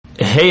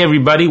Hey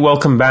everybody,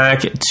 welcome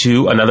back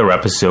to another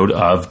episode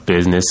of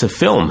Business of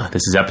Film.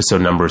 This is episode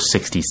number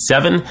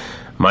 67.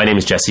 My name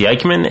is Jesse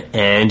Eichman,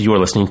 and you are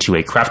listening to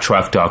a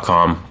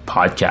crafttruck.com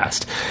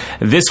podcast.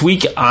 This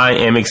week, I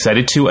am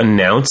excited to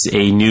announce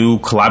a new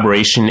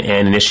collaboration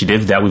and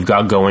initiative that we've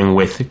got going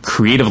with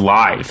Creative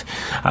Live.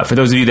 For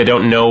those of you that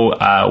don't know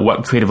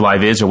what Creative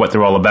Live is or what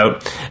they're all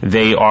about,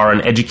 they are an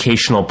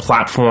educational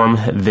platform.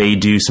 They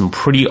do some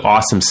pretty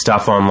awesome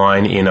stuff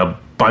online in a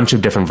bunch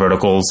of different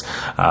verticals,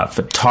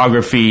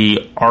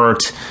 photography, art,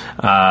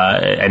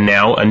 and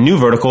now a new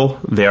vertical,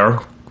 their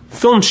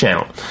film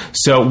channel.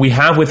 So we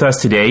have with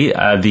us today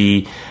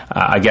the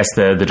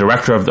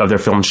director of their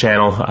film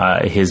channel.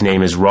 His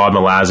name is Rob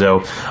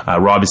Milazzo.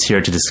 Rob is here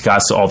to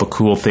discuss all the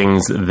cool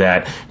things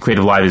that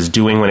Creative Live is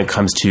doing when it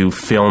comes to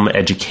film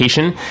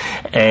education.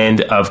 And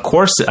of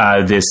course,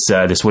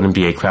 this wouldn't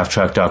be a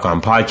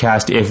crafttruck.com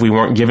podcast if we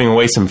weren't giving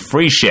away some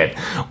free shit,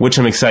 which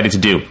I'm excited to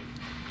do.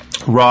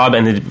 Rob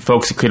and the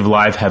folks at Creative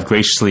Live have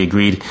graciously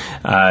agreed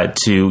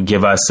to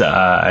give us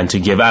and to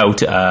give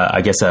out,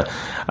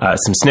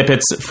 some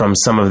snippets from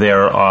some of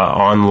their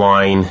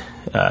online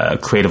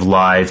Creative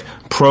Live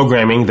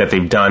programming that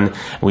they've done.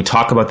 And we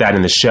talk about that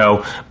in the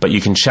show, but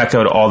you can check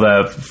out all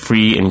the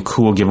free and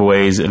cool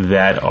giveaways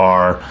that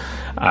are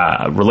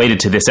related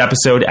to this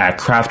episode at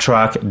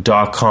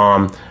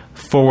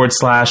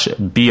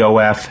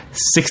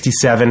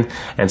crafttruck.com/BOF67.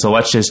 And so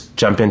let's just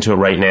jump into it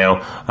right now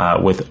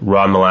with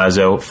Rob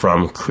Milazzo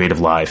from Creative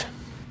Live.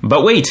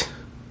 But wait,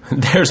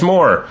 there's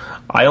more.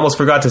 I almost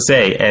forgot to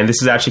say, and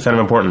this is actually kind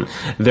of important,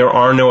 there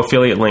are no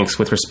affiliate links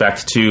with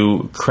respect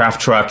to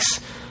Craft Truck's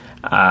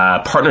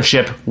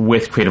partnership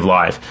with Creative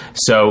Live.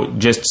 So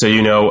just so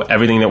you know,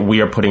 everything that we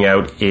are putting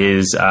out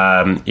is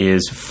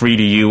free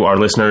to you, our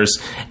listeners,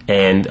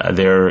 and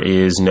there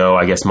is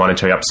no,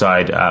 monetary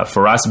upside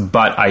for us.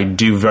 But I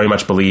do very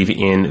much believe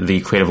in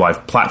the Creative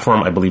Live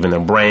platform. I believe in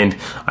their brand.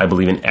 I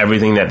believe in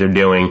everything that they're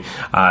doing.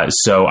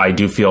 So I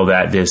do feel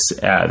that this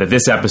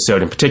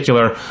episode in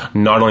particular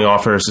not only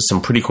offers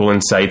some pretty cool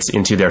insights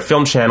into their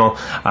film channel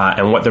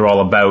and what they're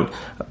all about,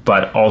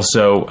 but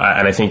also,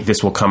 and I think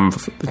this will come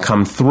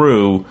through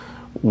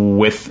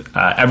with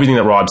everything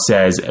that Rob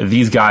says,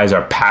 these guys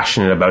are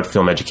passionate about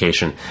film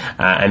education,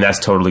 and that's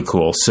totally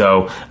cool.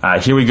 So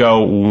here we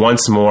go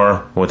once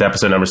more with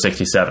episode number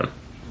 67.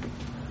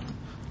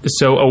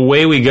 So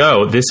away we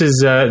go. This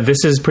is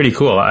pretty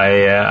cool.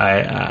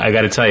 I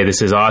got to tell you,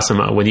 this is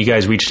awesome. When you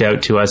guys reached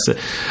out to us,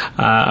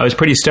 I was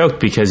pretty stoked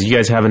because you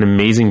guys have an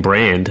amazing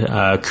brand,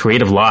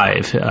 Creative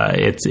Live.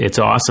 It's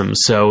awesome.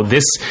 So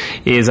this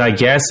is, I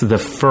guess, the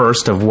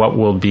first of what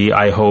will be,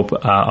 I hope,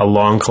 a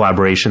long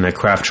collaboration that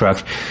Craft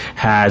Truck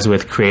has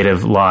with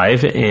Creative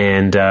Live.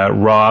 And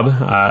Rob,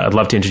 I'd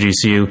love to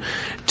introduce you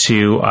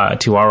to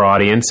our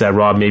audience.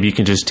 Rob, maybe you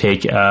can just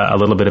take a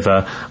little bit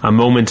of a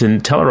moment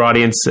and tell our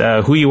audience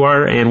who you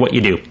are and what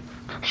you do.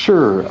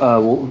 Sure.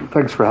 Well,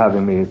 thanks for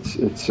having me.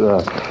 It's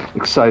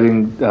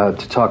exciting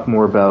to talk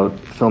more about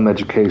film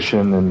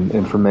education and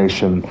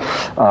information.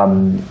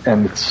 And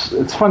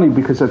it's funny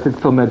because I think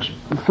film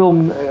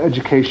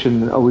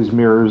education always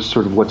mirrors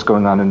sort of what's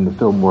going on in the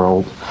film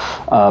world.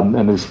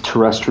 And as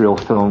terrestrial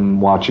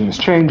film watching is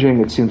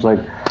changing, it seems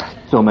like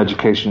film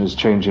education is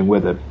changing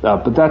with it.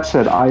 But that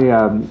said,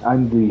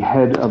 I'm the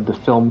head of the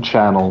film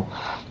channel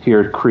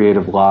here at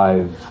Creative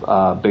Live,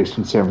 based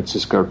in San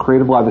Francisco.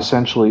 Creative Live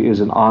essentially is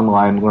an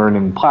online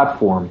learning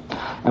platform,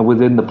 and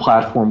within the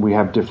platform we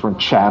have different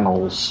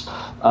channels.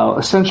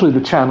 Essentially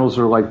the channels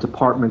are like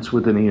departments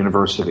within a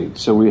university.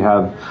 So we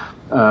have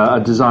a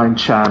design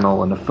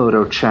channel and a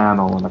photo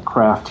channel and a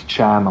craft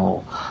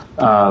channel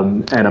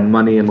and a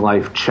money and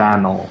life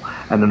channel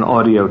and an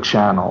audio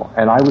channel.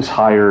 And I was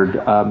hired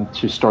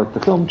to start the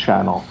film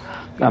channel.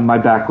 My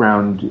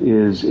background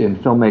is in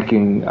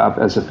filmmaking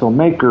as a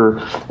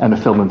filmmaker and a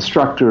film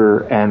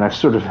instructor, and I've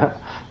sort of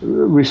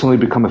recently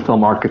become a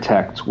film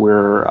architect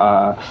where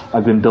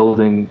I've been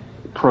building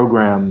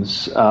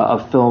programs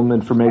of film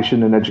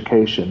information and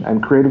education.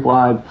 And Creative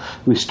Live,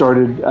 we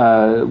started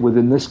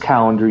within this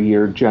calendar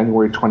year,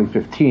 January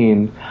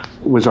 2015,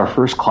 was our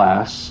first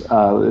class. It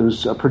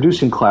was a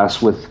producing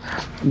class with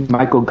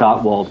Michael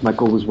Gottwald.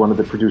 Michael was one of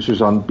the producers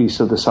on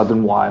Beasts of the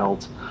Southern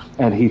Wild,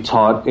 and he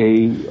taught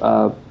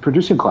a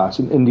producing class,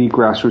 an indie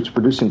grassroots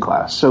producing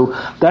class. So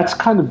that's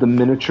kind of the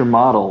miniature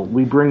model.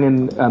 We bring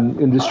in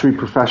industry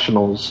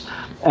professionals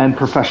and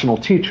professional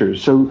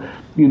teachers. So,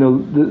 you know,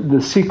 the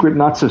secret,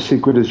 not so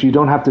secret, is you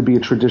don't have to be a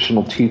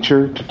traditional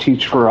teacher to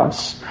teach for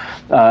us,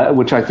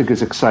 which I think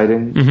is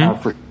exciting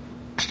for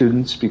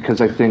students, because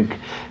I think,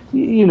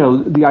 you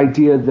know, the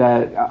idea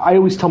that I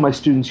always tell my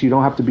students, you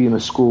don't have to be in a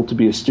school to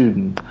be a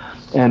student.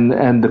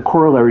 And the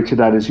corollary to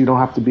that is you don't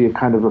have to be a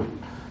kind of a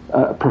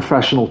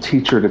professional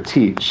teacher to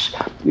teach.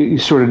 You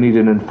sort of need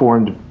an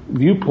informed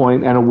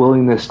viewpoint and a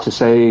willingness to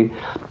say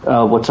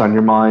what's on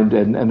your mind,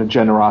 and a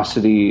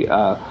generosity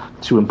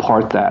to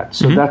impart that.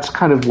 So that's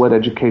kind of what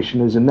education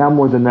is. And now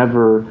more than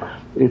ever,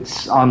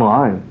 it's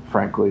online,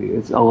 frankly.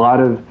 It's a lot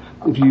of,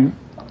 if you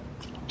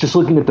just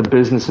looking at the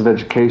business of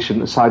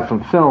education, aside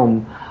from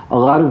film, a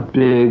lot of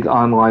big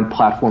online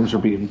platforms are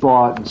being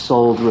bought and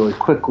sold really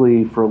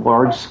quickly for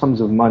large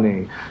sums of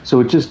money. So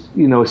it just,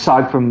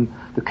 aside from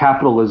the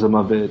capitalism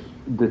of it,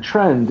 the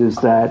trend is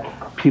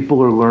that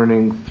people are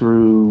learning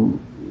through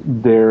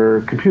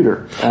their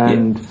computer,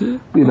 and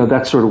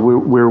that's sort of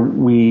where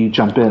we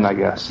jump in, I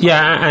guess.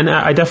 Yeah, and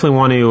I definitely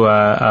want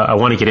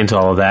to get into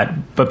all of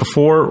that. But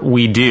before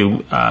we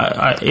do,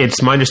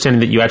 it's my understanding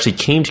that you actually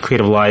came to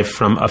Creative Live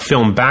from a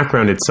film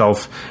background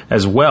itself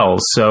as well.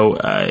 So,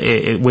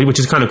 which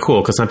is kind of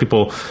cool, because some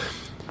people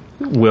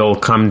will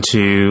come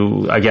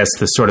to, I guess,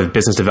 the sort of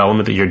business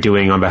development that you're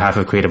doing on behalf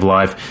of Creative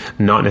Live,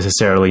 not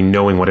necessarily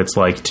knowing what it's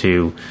like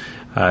to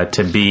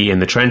be in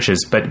the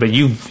trenches, but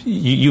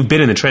you've been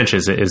in the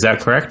trenches. Is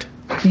that correct?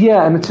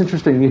 Yeah, and it's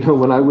interesting.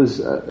 When I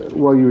was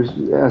while you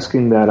were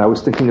asking that, I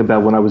was thinking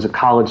about when I was a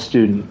college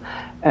student,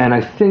 and I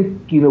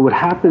think what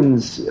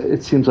happens.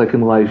 It seems like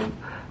in life,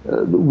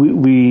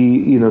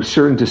 we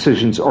certain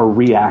decisions are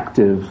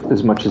reactive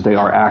as much as they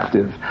are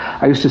active.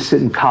 I used to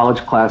sit in college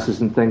classes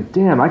and think,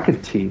 damn, I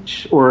could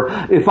teach. Or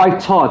if I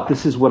taught,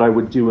 this is what I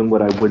would do and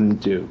what I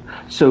wouldn't do.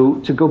 So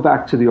to go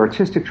back to the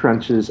artistic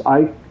trenches,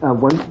 when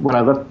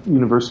I left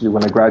university,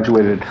 when I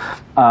graduated,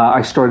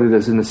 I started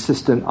as an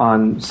assistant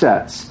on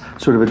sets,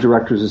 sort of a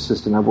director's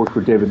assistant. I worked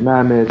for David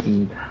Mamet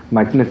and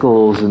Mike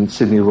Nichols and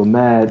Sidney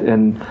Lumet,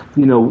 and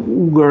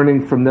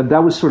learning from them.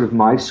 That was sort of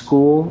my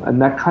school,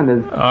 and that kind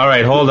of. All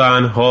right, hold on.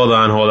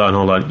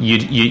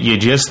 You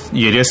just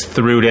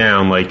threw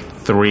down like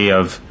three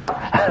of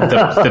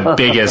the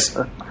biggest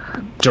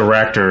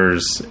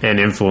directors and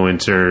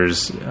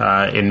influencers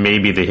in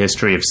maybe the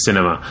history of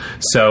cinema.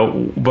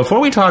 So before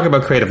we talk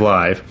about Creative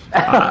Live,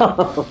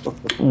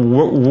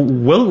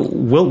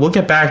 we'll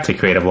get back to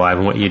Creative Live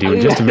and what you do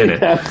in just a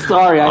minute. Yeah,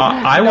 sorry,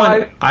 I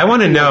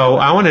want to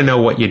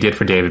know what you did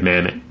for David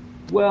Mamet.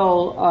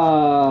 Well,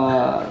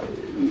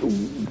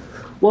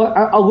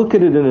 I'll look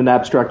at it in an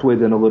abstract way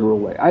than a literal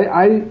way.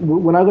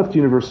 When I left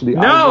university,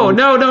 No.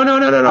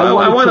 I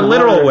want a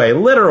literal way.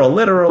 Literal.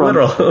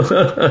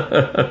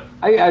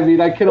 I mean,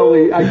 I can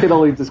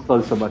only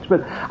disclose so much.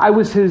 But I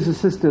was his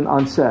assistant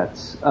on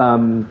sets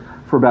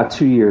for about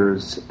 2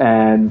 years,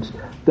 and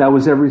that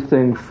was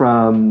everything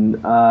from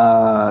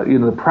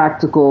the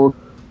practical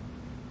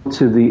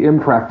to the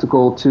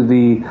impractical to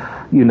the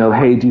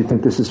hey, do you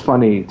think this is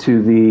funny,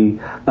 to the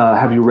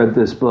have you read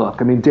this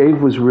book? I mean,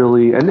 Dave was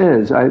really, and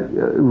is,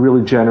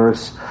 really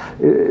generous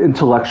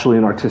intellectually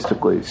and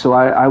artistically. So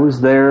I was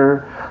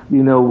there,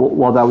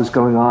 while that was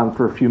going on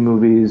for a few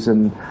movies.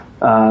 And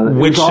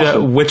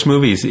which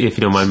movies, if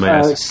you don't mind my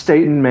asking?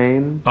 State and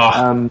Maine.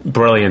 Oh,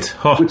 brilliant.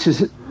 Oh. Which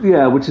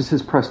is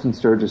his Preston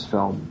Sturges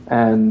film.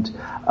 And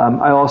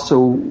I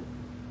also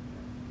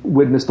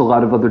witnessed a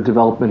lot of other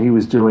development he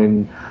was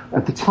doing.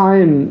 At the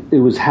time, it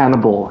was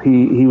Hannibal.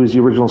 He was the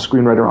original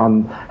screenwriter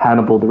on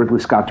Hannibal, the Ridley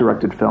Scott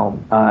directed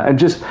film. And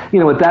just, at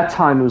that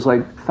time, it was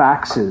like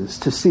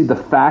faxes. To see the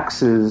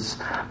faxes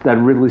that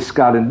Ridley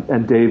Scott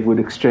and Dave would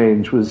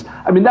exchange was,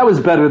 that was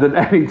better than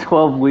any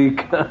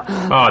 12-week.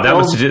 That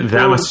must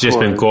have just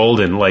been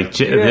golden.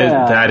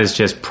 That is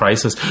just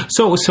priceless.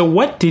 So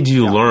what did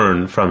you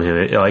learn from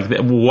him?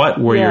 What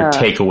were your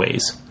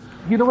takeaways?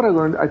 You know what I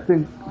learned? I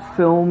think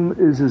film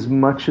is as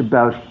much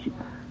about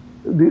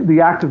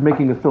the act of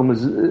making a film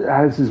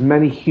has as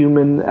many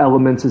human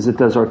elements as it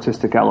does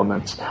artistic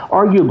elements,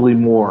 arguably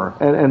more.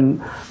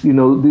 And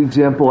the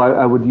example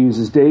I would use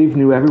is Dave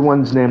knew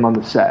everyone's name on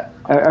the set,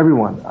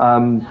 everyone,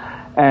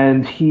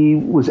 and he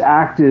was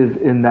active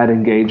in that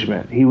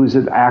engagement. He was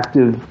an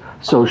active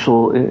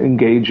social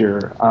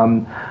engager.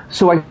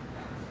 So I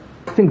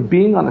think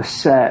being on a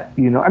set,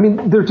 there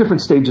are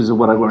different stages of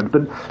what I learned,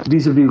 but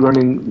vis-a-vis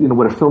learning,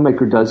 what a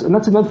filmmaker does. And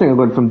that's another thing I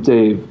learned from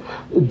Dave.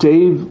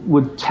 Dave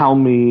would tell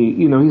me,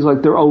 he's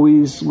like, they're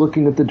always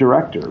looking at the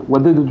director.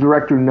 Whether the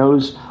director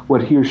knows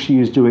what he or she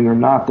is doing or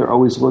not, they're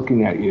always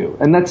looking at you.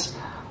 And I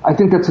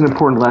think that's an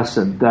important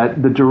lesson,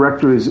 that the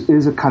director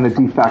is a kind of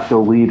de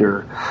facto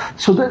leader.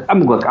 So that,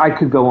 look, I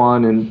could go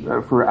on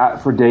and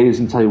for days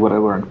and tell you what I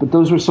learned, but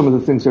those were some of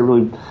the things that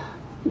really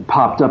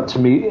popped up to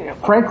me,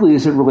 frankly,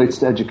 as it relates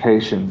to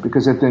education,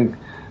 because I think,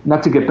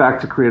 not to get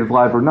back to Creative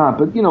Live or not,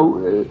 but,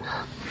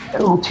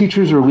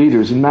 teachers are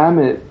leaders. And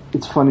Mamet,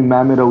 it's funny,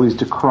 Mamet always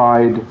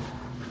decried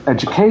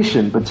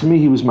education, but to me,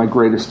 he was my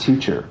greatest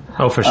teacher.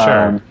 Oh, for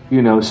sure.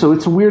 So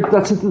it's weird.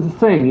 That's the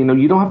thing.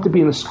 You don't have to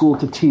be in a school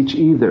to teach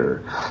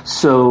either.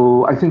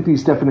 So I think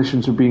these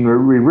definitions are being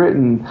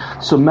rewritten.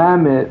 So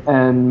Mamet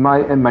and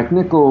Mike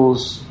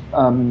Nichols,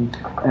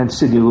 and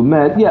Sidney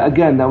Lumet,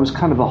 again, that was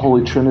kind of a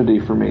holy trinity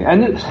for me.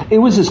 And it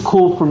was as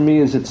cool for me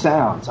as it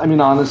sounds.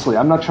 Honestly,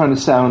 I'm not trying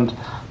to sound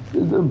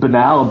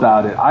banal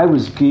about it. I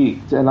was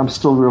geeked, and I'm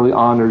still really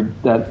honored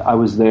that I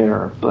was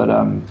there. But,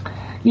 and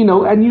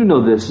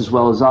this as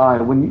well as I,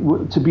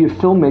 to be a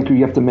filmmaker,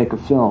 you have to make a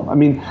film.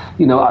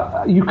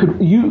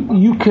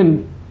 You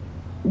can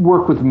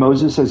work with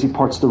Moses as he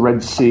parts the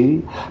Red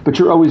Sea, but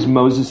you're always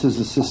Moses'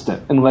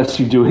 assistant unless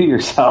you do it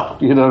yourself.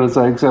 You know what I'm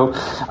saying? So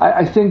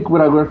I think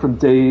what I learned from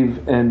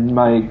Dave and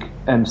Mike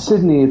and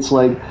Sidney, it's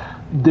like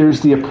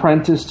there's the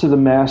apprentice to the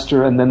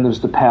master, and then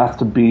there's the path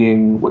to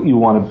being what you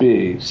want to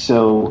be.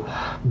 So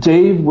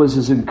Dave was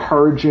as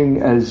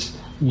encouraging as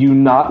you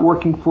not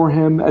working for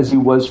him as he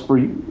was for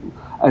you.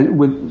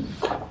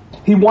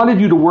 He wanted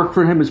you to work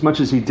for him as much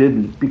as he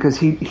didn't, because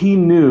he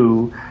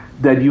knew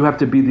that you have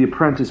to be the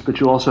apprentice,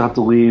 but you also have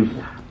to leave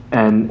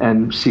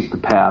and seek the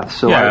path.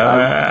 So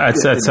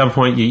at some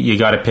point you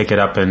got to pick it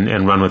up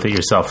and run with it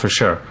yourself, for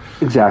sure.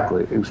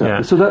 Exactly.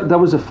 Yeah. So that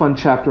was a fun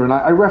chapter, and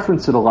I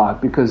reference it a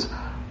lot because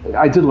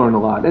I did learn a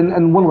lot.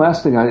 And one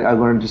last thing I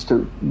learned, just to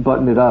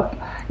button it up,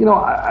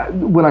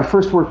 when I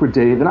first worked with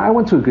Dave, and I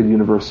went to a good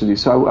university,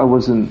 so I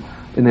wasn't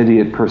an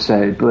idiot per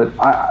se, but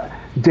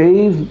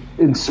Dave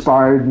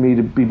inspired me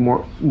to be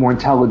more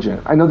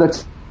intelligent. I know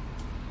that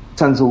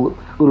sounds a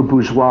little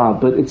bourgeois,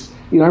 but it's,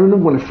 I remember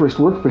when I first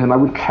worked for him, I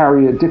would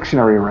carry a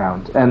dictionary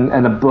around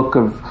and a book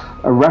of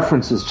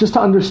references just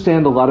to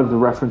understand a lot of the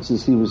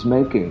references he was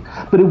making.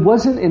 But it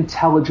wasn't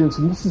intelligence,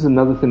 and this is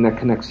another thing that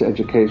connects to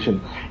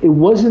education. It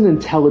wasn't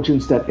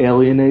intelligence that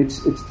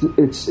alienates,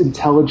 it's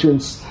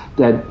intelligence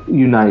that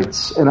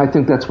unites. And I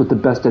think that's what the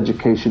best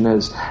education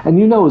is. And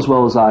you know as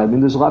well as I mean,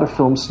 there's a lot of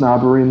film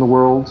snobbery in the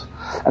world,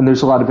 and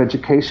there's a lot of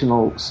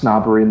educational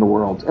snobbery in the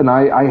world. And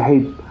I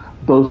hate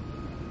both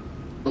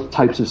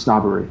types of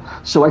snobbery.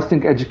 So I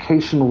think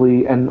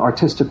educationally and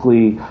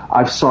artistically,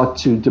 I've sought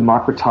to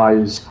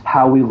democratize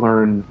how we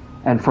learn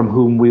and from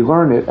whom we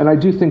learn it. And I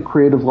do think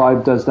Creative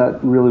Live does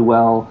that really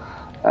well.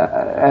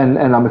 And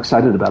I'm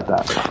excited about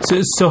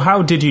that. So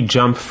how did you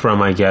jump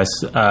from, I guess,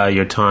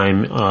 your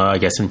time,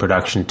 in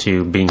production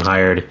to being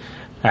hired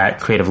at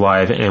Creative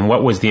Live? And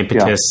what was the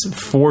impetus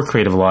for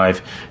Creative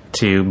Live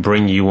to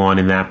bring you on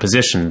in that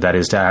position, that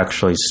is to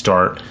actually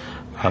start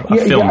a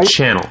film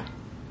channel?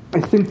 I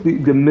think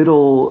the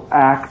middle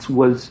act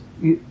was,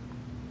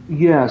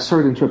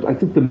 sorry to interrupt. I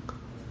think the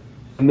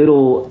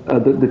middle,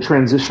 the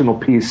transitional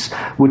piece,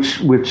 which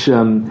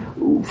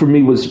for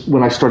me was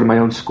when I started my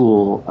own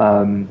school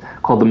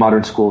called the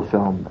Modern School of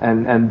Film,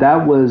 and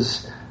that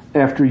was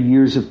after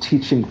years of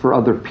teaching for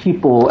other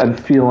people and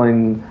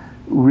feeling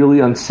really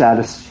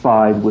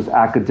unsatisfied with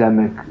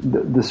academic,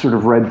 the sort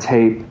of red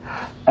tape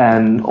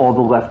and all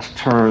the left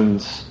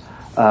turns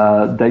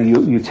that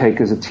you take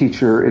as a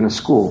teacher in a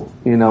school,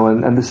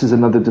 and this is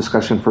another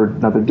discussion for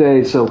another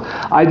day. So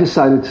I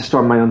decided to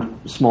start my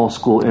own small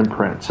school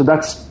imprint. So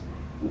that's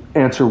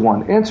answer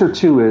one. Answer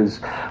two is,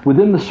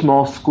 within the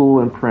small school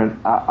imprint,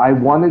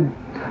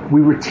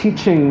 we were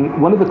teaching,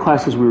 one of the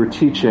classes we were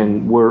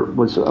teaching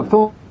was a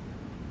film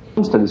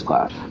studies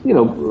class.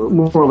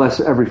 More or less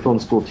every film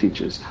school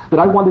teaches. But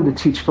I wanted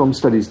to teach film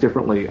studies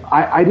differently.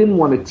 I didn't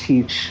want to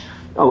teach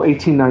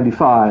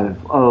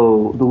 1895,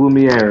 the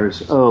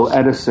Lumieres,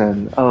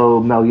 Edison,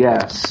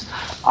 Méliès.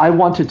 I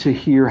wanted to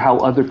hear how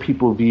other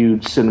people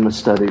viewed cinema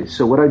studies.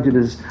 So what I did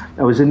is,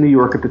 I was in New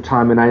York at the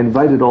time, and I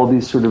invited all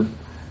these sort of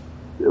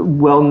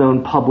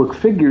well-known public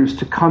figures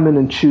to come in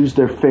and choose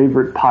their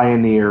favorite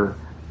pioneer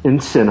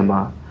in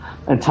cinema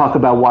and talk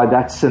about why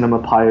that cinema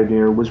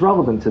pioneer was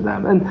relevant to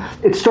them. And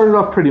it started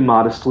off pretty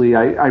modestly.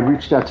 I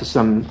reached out to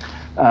some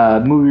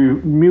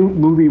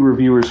movie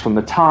reviewers from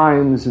the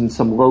Times and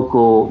some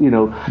local,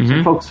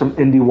 some folks from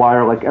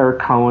IndieWire, like Eric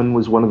Cohen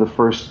was one of the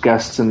first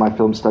guests in my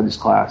film studies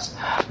class.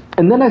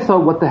 And then I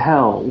thought, what the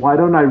hell? Why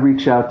don't I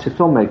reach out to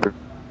filmmakers?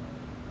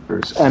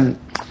 And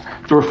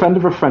through a friend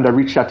of a friend, I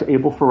reached out to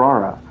Abel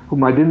Ferrara,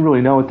 whom I didn't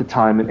really know at the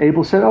time. And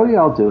Abel said, oh yeah,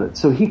 I'll do it.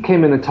 So he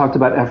came in and talked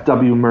about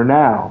F.W.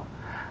 Murnau.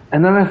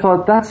 And then I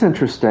thought, that's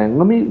interesting.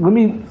 Let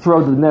me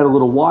throw the net a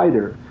little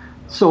wider.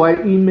 So I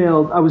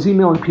was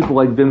emailing people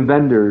like Wim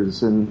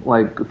Wenders and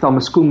like Thelma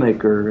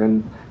Schoonmaker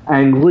and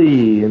Ang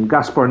Lee and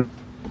Gaspar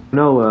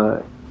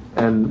Noé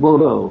and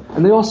Willem Dafoe,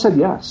 and they all said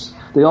yes.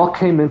 They all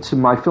came into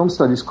my film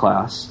studies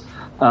class,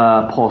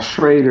 Paul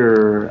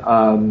Schrader,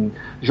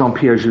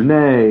 Jean-Pierre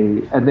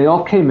Jeunet, and they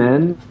all came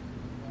in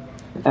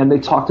and they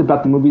talked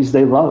about the movies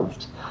they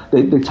loved.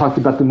 They talked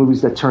about the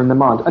movies that turned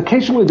them on.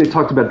 Occasionally they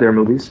talked about their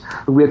movies.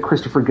 We had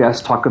Christopher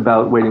Guest talk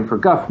about Waiting for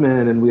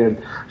Guffman, and we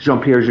had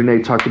Jean-Pierre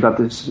Jeunet talk about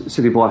The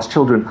City of Lost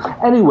Children.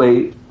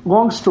 Anyway,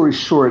 long story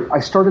short, I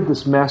started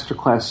this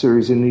masterclass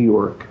series in New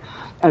York,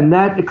 and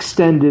that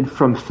extended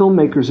from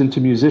filmmakers into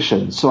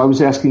musicians. So I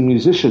was asking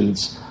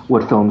musicians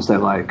what films they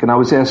like, and I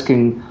was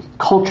asking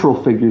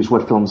cultural figures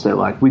what films they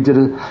like. We did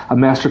a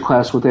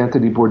masterclass with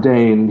Anthony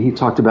Bourdain, and he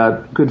talked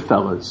about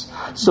Goodfellas.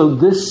 So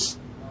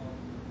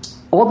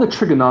all the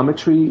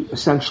trigonometry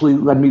essentially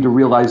led me to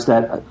realize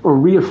that, or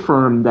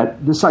reaffirm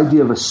that, this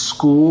idea of a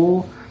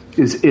school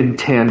is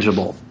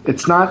intangible.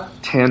 It's not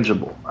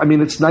tangible. I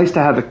mean, it's nice to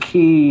have a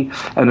key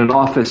and an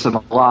office and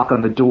a lock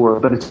on the door,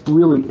 but it's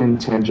really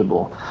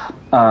intangible.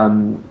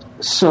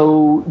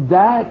 So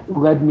that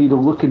led me to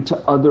look into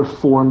other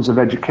forms of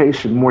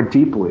education more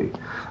deeply.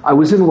 I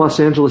was in Los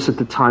Angeles at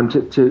the time,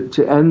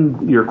 to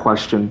end your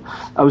question,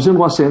 I was in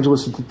Los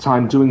Angeles at the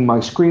time doing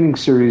my screening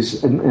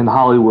series in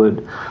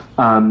Hollywood,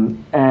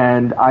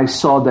 and I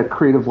saw that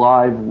Creative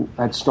Live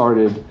had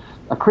started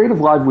Creative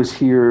Live was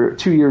here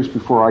 2 years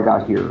before I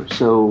got here.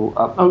 So,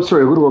 a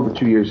little over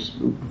 2 years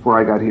before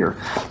I got here.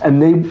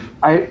 And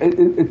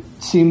it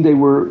seemed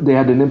they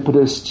had an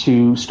impetus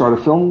to start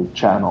a film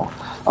channel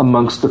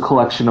amongst the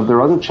collection of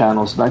their other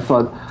channels. And I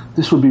thought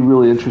this would be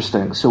really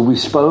interesting. So we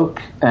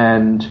spoke,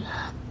 and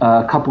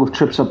a couple of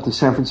trips up to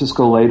San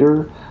Francisco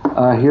later,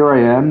 here I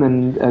am,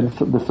 and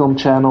the film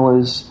channel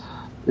is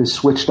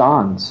switched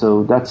on.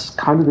 So that's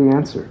kind of the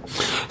answer.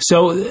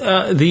 So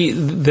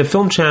the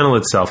film channel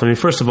itself, I mean,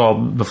 first of all,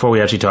 before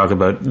we actually talk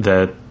about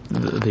the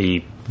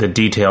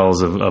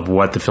details of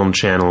what the film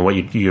channel,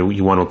 what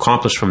you want to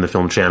accomplish from the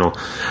film channel,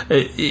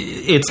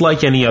 it's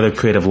like any other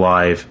Creative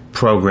Live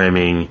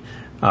programming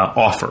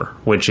offer,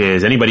 which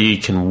is anybody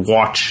can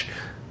watch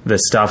the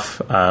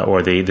stuff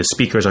or the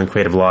speakers on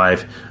Creative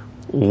Live,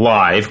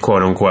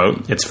 quote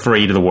unquote. It's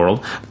free to the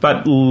world.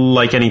 But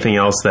like anything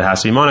else that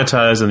has to be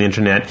monetized on the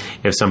internet,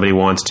 if somebody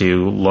wants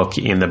to look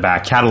in the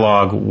back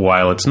catalog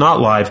while it's not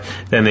live,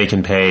 then they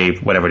can pay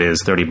whatever it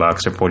is, $30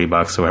 or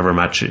 $40, however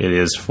much it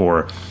is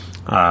for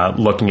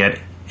looking at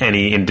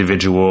any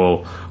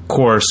individual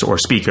course or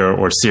speaker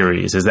or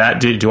series. Is that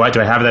do I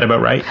have that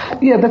about right?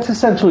 Yeah, that's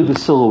essentially the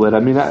silhouette. I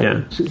mean,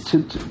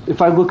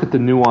 if I look at the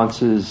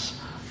nuances,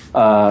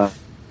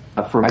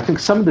 I think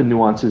some of the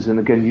nuances, and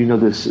again, you know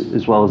this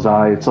as well as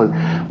I, it's like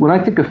when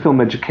I think of film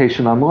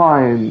education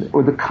online,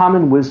 or the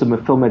common wisdom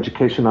of film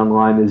education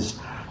online is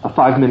a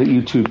 5-minute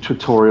YouTube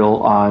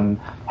tutorial on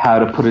how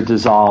to put a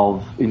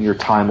dissolve in your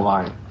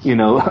timeline. You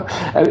know,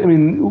 I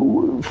mean,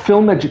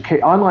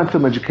 online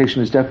film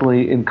education is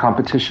definitely in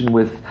competition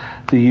with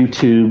the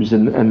YouTubes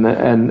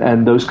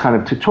and those kind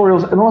of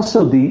tutorials, and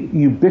also the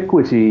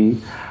ubiquity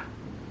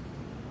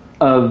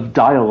of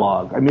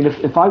dialogue. I mean,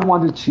 if I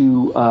wanted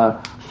to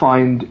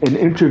find an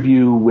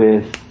interview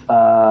with,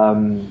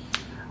 with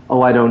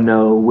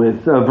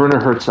Werner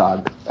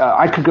Herzog,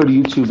 I could go to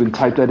YouTube and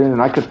type that in,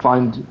 and I could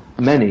find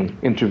many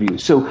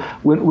interviews. So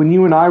when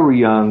you and I were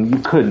young, you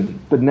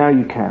couldn't, but now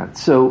you can.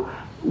 So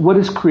what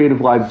is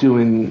Creative Live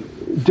doing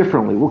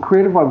differently? Well,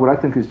 Creative Live, what I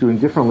think is doing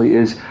differently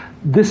is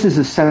this is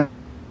essentially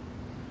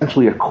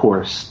a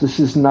course. This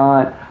is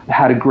not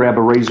how to grab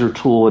a razor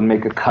tool and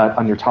make a cut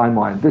on your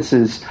timeline. This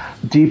is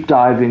deep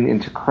diving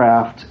into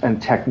craft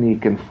and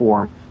technique and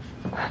form.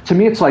 To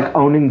me, it's like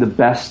owning the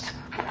best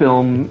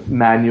film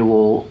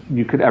manual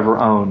you could ever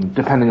own,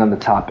 depending on the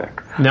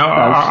topic. Now,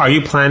 are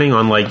you planning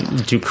on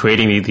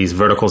creating these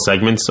vertical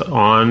segments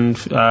on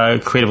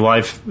Creative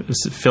Live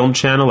film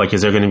channel? Like,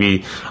 is there going to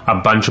be a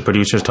bunch of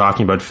producers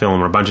talking about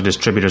film or a bunch of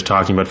distributors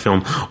talking about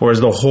film? Or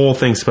is the whole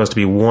thing supposed to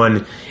be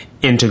one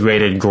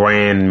integrated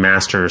grand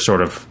master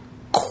sort of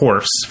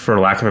course, for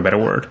lack of a better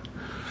word?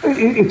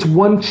 It's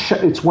one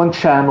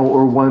channel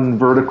or one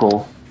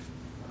vertical,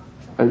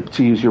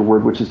 to use your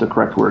word, which is the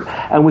correct word.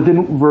 And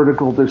within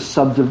vertical, there's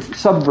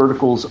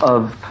sub-verticals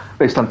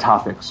based on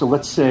topics. So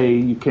let's say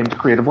you came to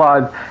Creative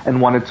Live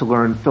and wanted to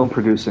learn film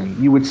producing.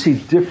 You would see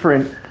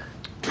different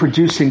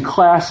producing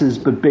classes,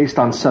 but based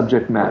on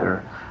subject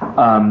matter.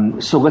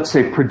 So let's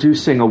say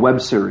producing a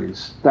web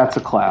series, that's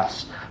a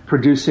class.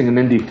 Producing an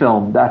indie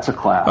film, that's a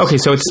class. Okay,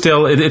 so it's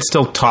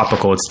still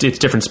topical. It's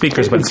different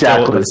speakers, but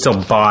exactly. it's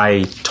still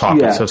by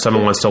topic. Yeah. So if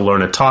someone wants to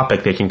learn a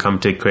topic, they can come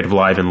to Creative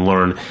Live and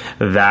learn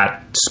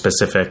that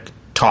specific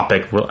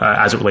topic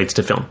as it relates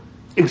to film.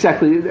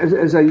 Exactly.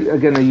 As I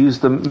use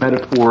the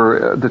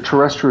metaphor, the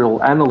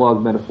terrestrial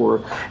analog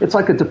metaphor. It's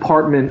like a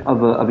department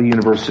of a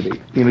university.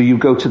 You know, you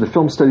go to the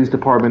film studies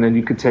department and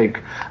you could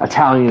take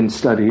Italian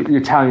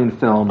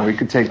film, or you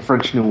could take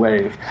French New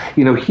Wave.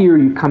 You know, here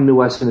you come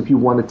to us, and if you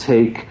want to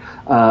take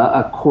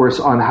a course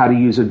on how to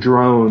use a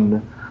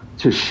drone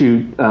to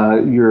shoot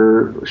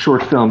your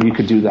short film, you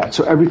could do that.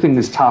 So everything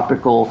is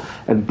topical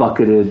and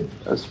bucketed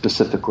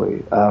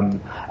specifically.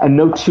 And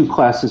no two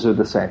classes are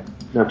the same.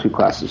 No two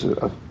classes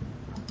are.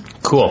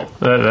 Cool.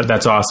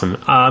 That's awesome.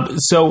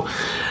 So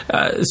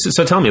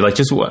tell me, like,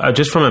 just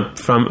from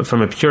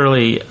a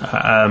purely,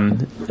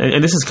 and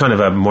this is kind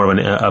of more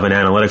of an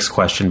analytics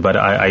question, but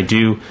I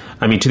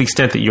mean, to the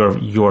extent that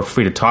you're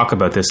free to talk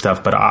about this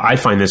stuff, but I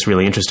find this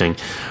really interesting,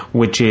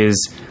 which is,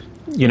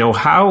 you know,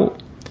 how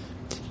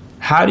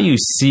do you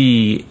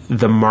see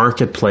the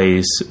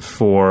marketplace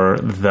for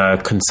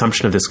the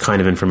consumption of this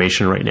kind of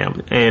information right now?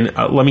 And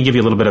let me give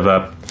you a little bit of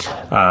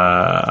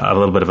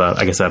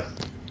I guess a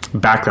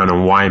background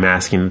on why I'm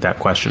asking that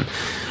question.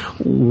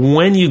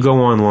 When you go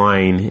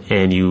online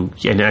and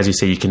as you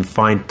say, you can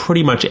find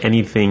pretty much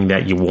anything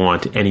that you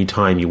want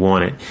anytime you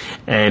want it,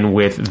 and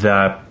with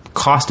the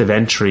cost of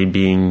entry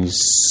being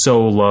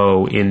so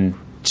low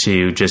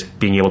into just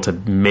being able to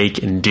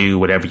make and do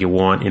whatever you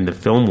want in the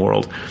film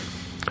world,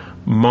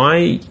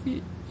 my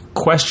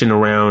question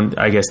around,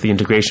 I guess, the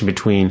integration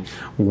between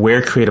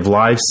where Creative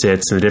Live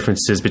sits and the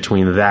differences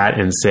between that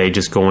and, say,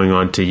 just going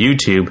on to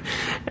YouTube,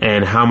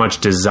 and how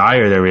much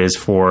desire there is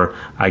for,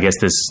 I guess,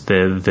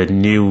 the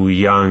new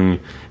young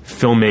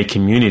filmmaking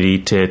community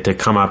to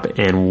come up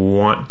and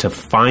want to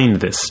find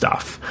this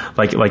stuff.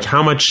 Like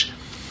how much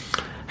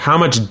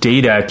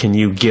data can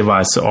you give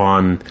us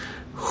on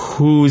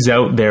who's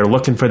out there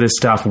looking for this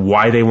stuff,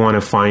 why they want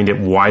to find it,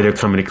 why they're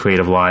coming to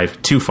Creative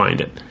Live to find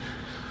it?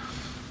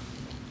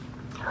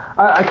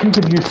 I can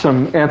give you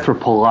some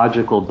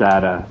anthropological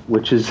data,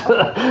 which is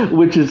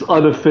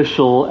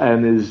unofficial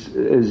and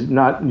is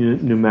not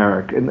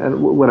numeric.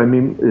 And what I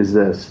mean is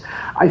this: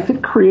 I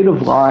think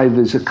Creative Live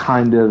is a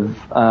kind of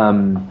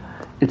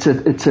it's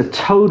a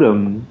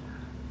totem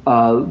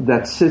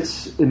that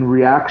sits in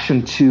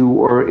reaction to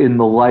or in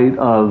the light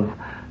of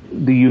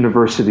the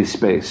university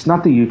space,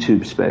 not the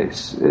YouTube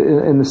space,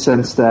 in the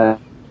sense that.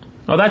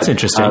 Oh, that's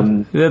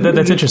interesting.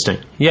 That's interesting.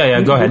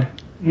 Yeah. Go ahead.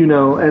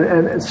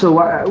 And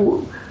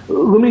so.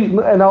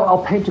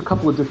 I'll paint a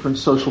couple of different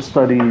social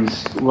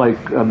studies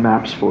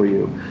maps for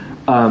you.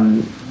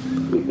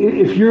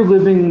 If you're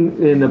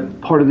living in a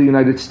part of the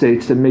United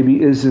States that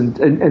maybe isn't,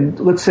 and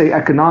let's say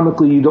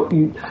economically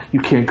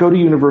you can't go to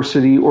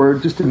university, or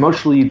just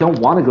emotionally you don't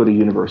want to go to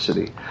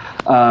university,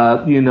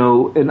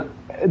 and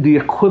the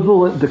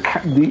equivalent,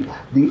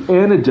 the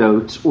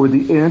antidote or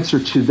the answer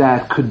to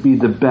that could be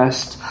the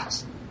best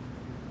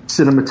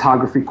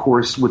cinematography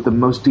course with the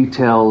most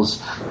details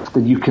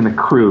that you can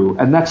accrue,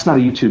 and that's not a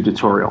YouTube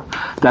tutorial.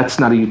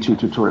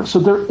 So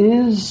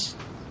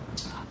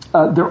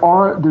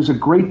there's a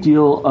great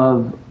deal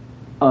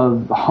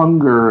of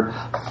hunger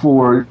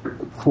for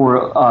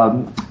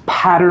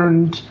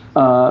patterned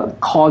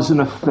cause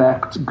and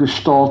effect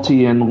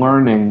Gestaltian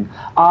learning,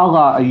 a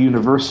la a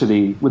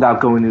university,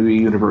 without going to the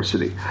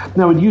university.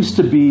 Now, it used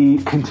to be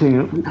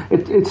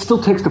it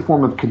still takes the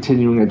form of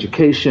continuing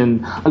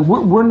education.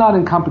 We're not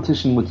in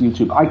competition with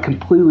YouTube. I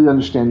completely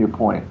understand your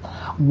point.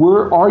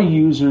 Our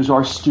users,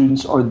 our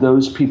students, are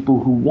those people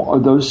who are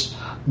those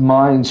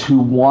minds who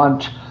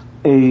want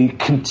a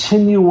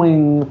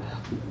continuing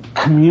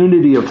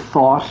community of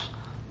thought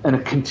and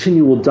a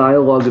continual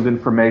dialogue of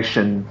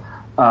information,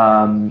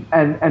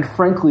 and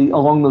frankly,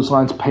 along those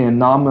lines, pay a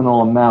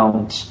nominal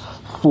amount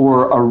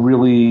for a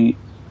really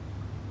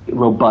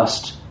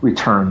robust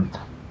return.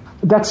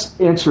 That's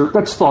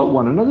thought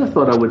one. Another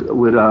thought I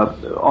would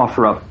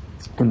offer up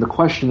in the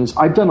question is,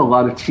 I've done a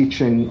lot of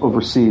teaching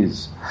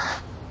overseas.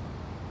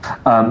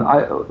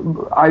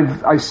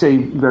 I say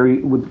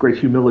with great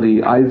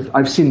humility,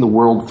 I've seen the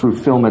world through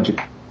film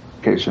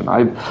education.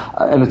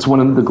 And it's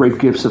one of the great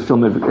gifts of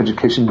film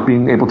education,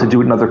 being able to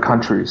do it in other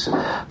countries.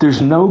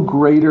 There's no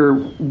greater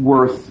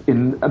worth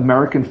in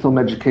American film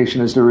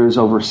education as there is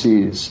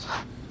overseas.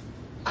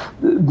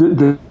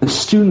 The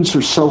students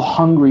are so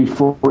hungry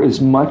for as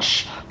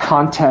much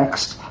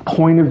context,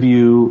 point of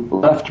view,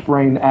 left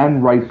brain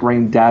and right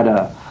brain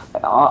data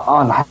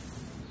on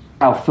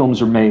how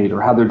films are made, or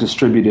how they're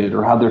distributed,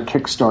 or how they're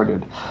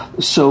kickstarted.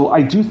 So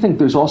I do think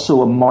there's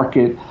also a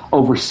market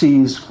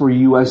overseas for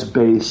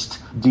U.S.-based,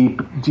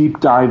 deep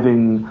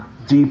diving,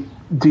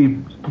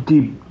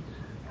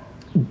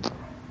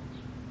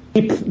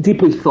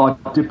 deeply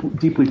thought,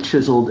 deeply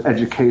chiseled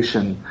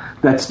education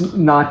that's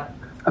not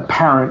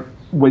apparent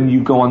when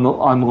you go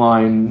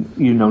online,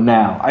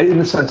 now. In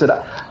the sense that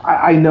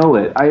I know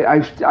it.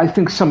 I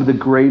think some of the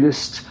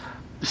greatest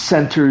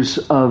centers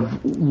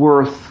of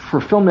worth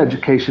for film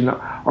education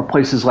are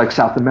places like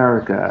South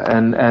America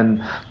and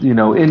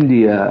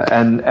India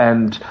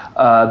and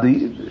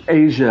the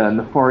Asia and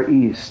the Far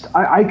East.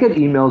 I get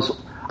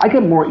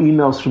more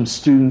emails from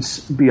students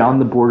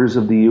beyond the borders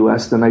of the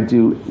U.S. than I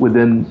do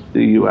within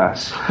the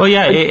U.S. Well,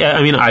 yeah,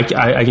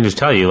 I can just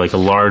tell you, like a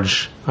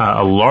large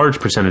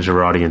percentage of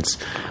our audience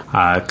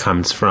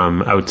comes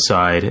from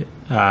outside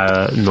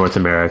North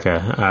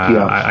America.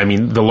 I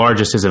mean, the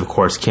largest is, of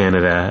course,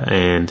 Canada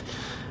and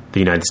the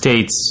United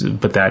States,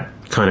 but that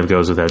kind of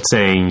goes without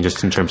saying,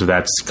 just in terms of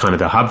that's kind of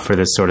the hub for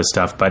this sort of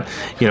stuff. But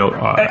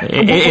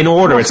in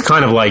order, it's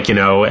kind of like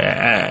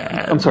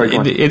I'm sorry.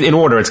 In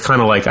order, it's kind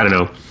of like, I don't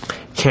know,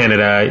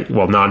 Canada.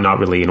 Well, not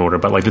really in order,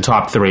 but like the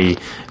top three: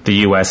 the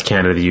U.S.,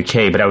 Canada, the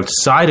U.K. But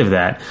outside of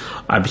that,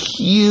 a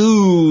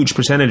huge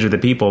percentage of the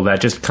people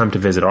that just come to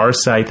visit our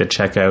site, that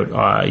check out,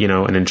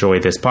 and enjoy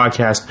this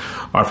podcast,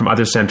 are from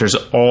other centers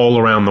all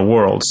around the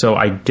world. So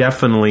I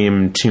definitely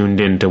am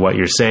tuned into what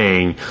you're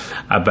saying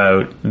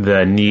about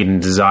the need and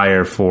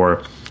desire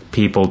for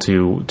people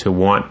to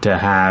want to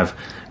have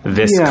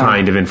this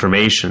kind of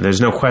information. There's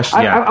no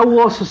question. I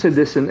will also say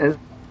this, and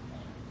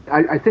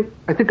I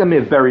think I may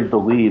have buried the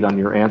lead on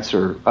your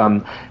answer.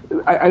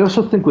 I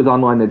also think with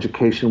online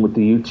education, with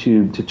the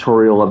YouTube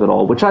tutorial of it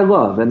all, which I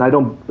love, and I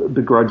don't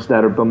begrudge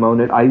that or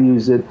bemoan it. I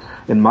use it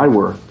in my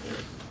work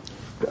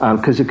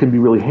because it can be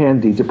really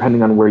handy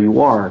depending on where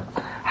you are.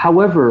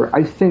 However,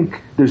 I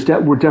think we're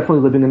definitely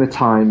living in a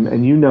time,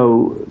 and you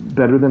know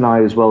better than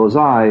I as well as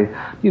I,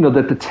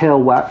 that the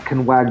tail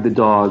can wag the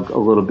dog a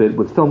little bit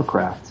with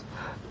Filmcraft.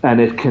 And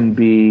it can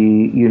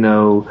be,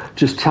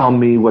 just tell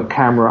me what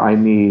camera I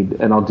need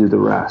and I'll do the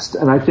rest.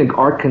 And I think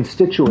our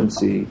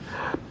constituency,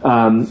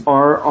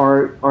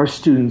 our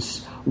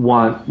students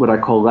want what I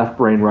call left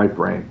brain, right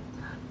brain.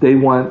 They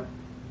want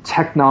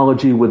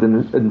technology with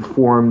an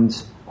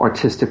informed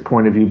artistic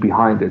point of view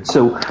behind it.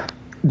 So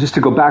just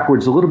to go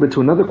backwards a little bit to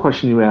another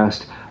question you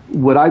asked,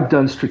 what I've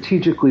done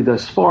strategically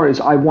thus far is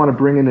I want to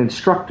bring in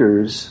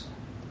instructors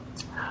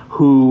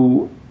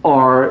who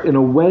are in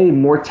a way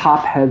more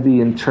top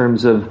heavy in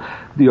terms of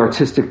the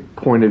artistic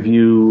point of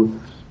view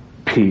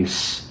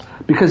piece,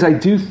 because I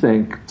do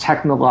think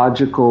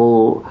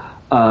technological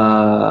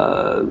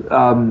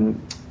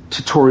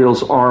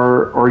tutorials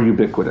are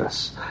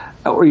ubiquitous,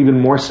 or even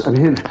more so. I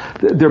mean,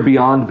 they're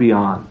beyond,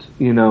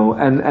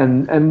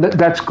 and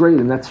that's great,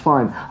 and that's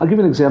fine. I'll give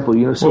you an example.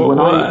 It's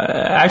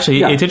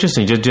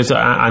interesting.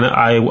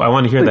 I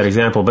want to hear that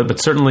example, but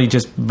certainly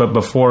but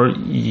before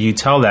you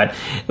tell that,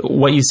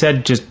 what you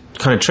said just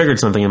kind of triggered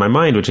something in my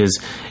mind, which is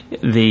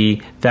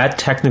that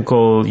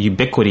technical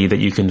ubiquity that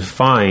you can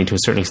find to a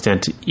certain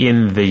extent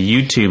in the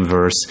YouTube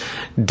verse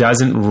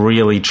doesn't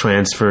really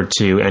transfer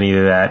to any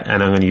of that,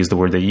 and I'm going to use the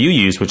word that you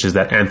use, which is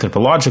that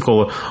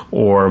anthropological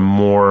or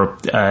more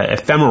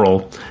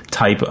ephemeral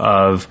type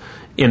of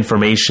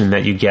information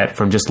that you get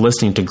from just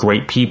listening to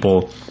great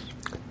people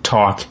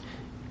talk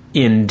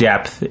in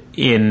depth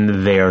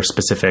in their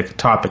specific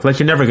topic. Like,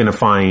 you're never going to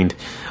find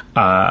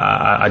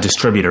a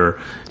distributor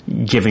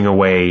giving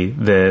away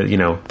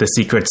the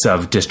secrets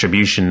of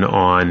distribution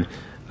on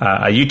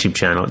a YouTube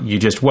channel. You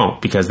just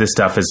won't, because this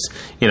stuff is,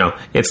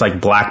 it's like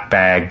black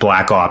bag,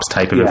 black ops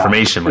type of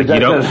information. Like, you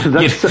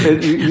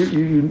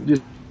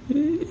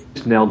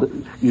nailed it.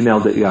 You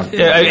nailed it. Yeah.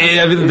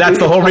 That's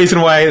the whole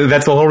reason why.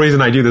 That's the whole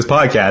reason I do this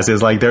podcast.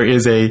 Is like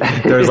there's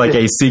like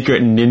a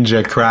secret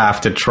ninja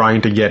craft to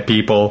trying to get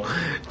people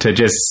to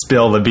just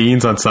spill the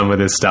beans on some of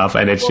this stuff,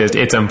 and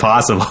it's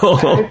impossible.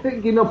 I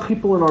think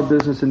people in our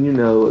business, and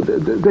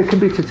they can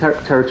be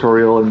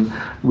territorial, and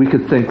we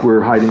could think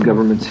we're hiding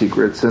government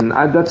secrets, and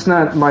that's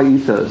not my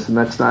ethos, and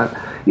that's not.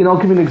 I'll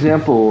give you an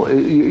example.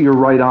 You're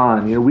right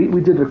on.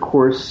 We did a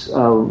course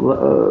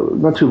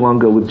not too long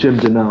ago with Jim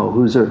Deneau,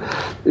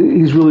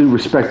 he's really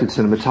respected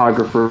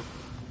cinematographer.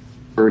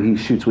 He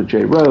shoots with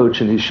Jay Roach,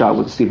 and he's shot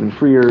with Stephen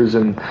Frears,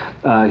 and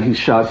he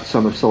shot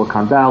some of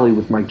Silicon Valley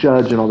with Mike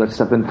Judge and all that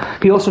stuff. And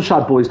he also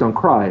shot Boys Don't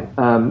Cry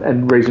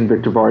and Raising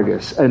Victor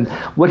Vargas. And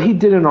what he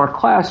did in our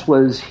class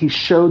was he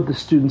showed the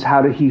students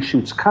how he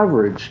shoots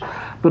coverage,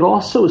 but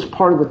also as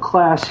part of the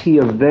class he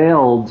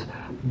availed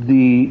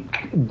the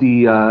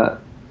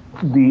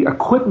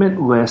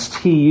equipment list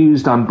he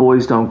used on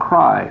Boys Don't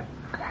Cry.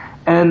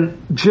 And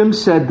Jim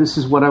said, "This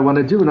is what I want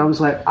to do." And I was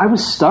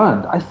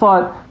stunned. I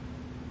thought,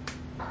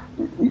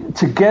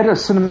 to get a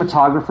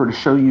cinematographer to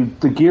show you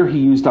the gear he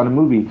used on a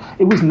movie,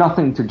 it was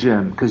nothing to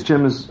Jim, because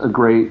Jim is a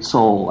great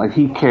soul. Like,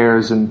 he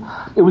cares, and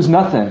it was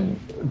nothing.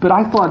 But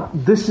I thought,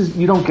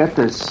 you don't get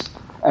this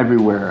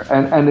everywhere,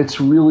 and it's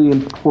really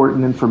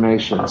important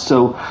information.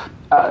 So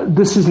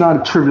this is not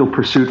a trivial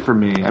pursuit for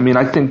me. I mean,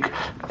 I think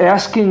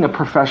asking a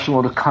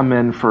professional to come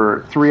in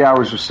for 3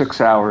 hours or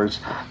 6 hours,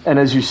 and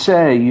as you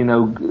say,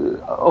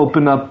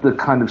 open up the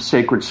kind of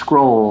sacred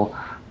scroll,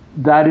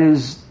 that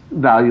is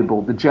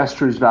valuable. The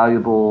gesture is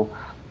valuable,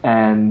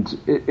 and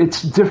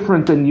it's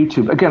different than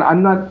YouTube. Again,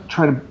 I'm not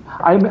trying to.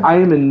 I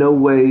am in no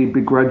way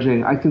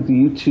begrudging. I think the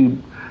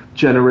YouTube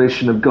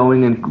generation of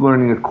going and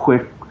learning a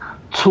quick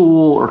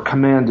tool or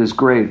command is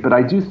great, but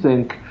I do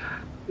think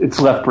it's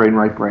left brain,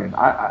 right brain.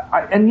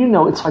 And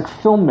it's like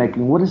filmmaking.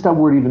 What does that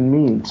word even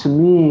mean? To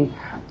me,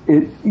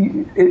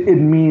 it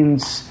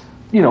means.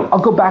 I'll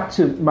go back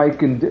to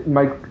Mike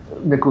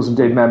Nichols and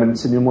Dave Mamet and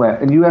Sidney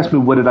Lumet, and you asked me,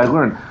 what did I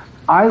learn?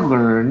 I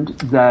learned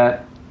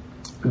that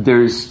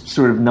there's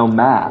sort of no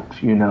map,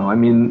 I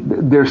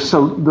mean,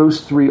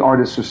 those three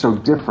artists are so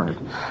different.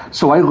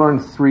 So I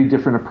learned 3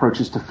 different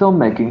approaches to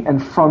filmmaking,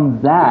 and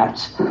from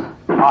that,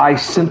 I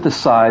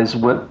synthesize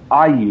what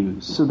I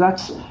use. So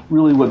that's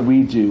really what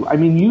we do. I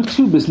mean,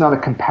 YouTube is not a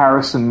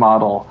comparison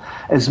model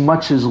as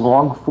much as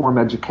long-form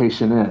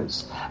education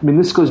is. I mean,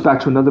 this goes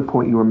back to another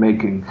point you were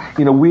making.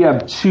 We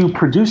have 2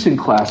 producing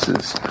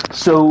classes,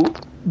 so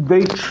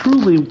they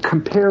truly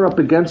compare up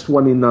against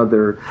one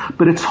another,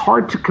 but it's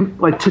hard to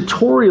like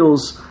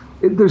tutorials.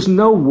 There's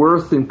no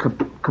worth in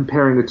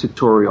comparing a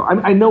tutorial.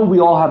 I know we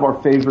all have our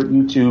favorite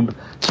YouTube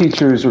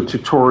teachers or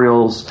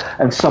tutorials,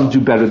 and some do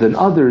better than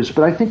others,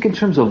 but I think in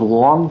terms of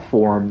long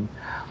form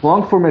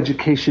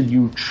education,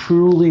 you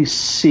truly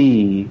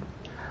see,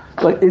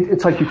 like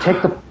it's like you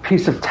take the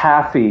piece of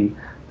taffy.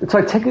 It's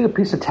like taking a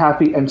piece of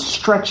taffy and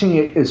stretching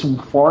it as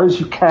far as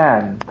you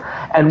can.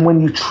 And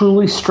when you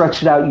truly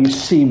stretch it out, you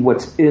see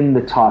what's in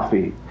the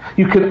toffee.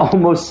 You can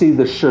almost see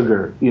the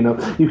sugar,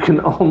 You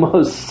can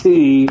almost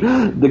see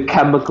the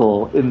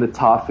chemical in the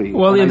toffee.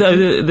 Well,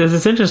 there's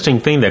this interesting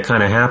thing that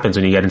kind of happens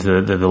when you get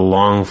into the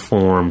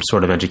long-form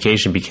sort of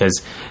education,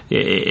 because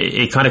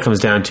it kind of comes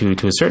down to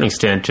a certain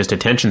extent, just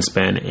attention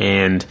span.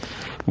 And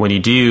when you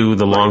do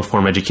the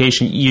long-form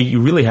education,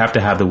 you really have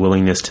to have the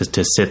willingness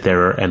to sit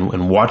there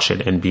and watch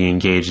it and be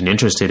engaged and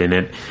interested in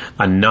it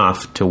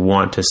enough to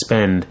want to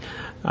spend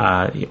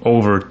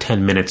over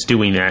 10 minutes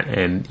doing that.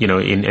 And,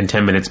 in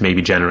 10 minutes may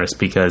be generous,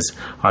 because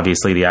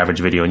obviously the average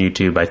video on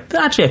YouTube, I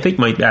think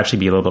might actually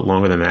be a little bit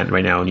longer than that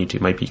right now on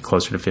YouTube. Might be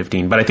closer to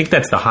 15. But I think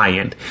that's the high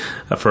end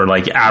for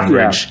like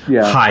average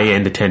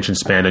high-end attention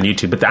span on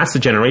YouTube. But that's the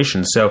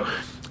generation. So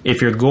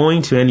if you're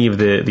going to any of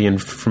the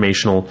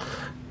informational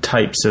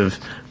types of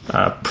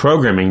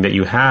programming that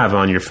you have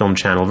on your Film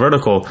Channel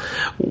Vertical,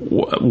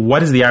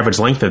 what is the average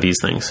length of these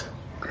things?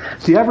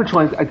 The average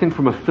length, I think,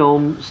 from a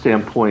film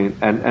standpoint,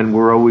 and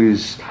we're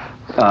always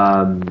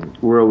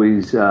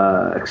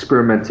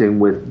experimenting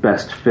with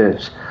best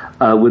fit,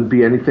 would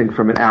be anything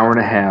from an hour and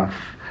a half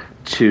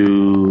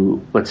to,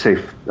 let's say,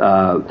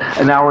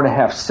 an hour and a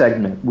half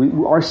segment.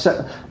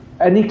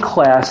 Any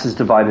class is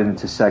divided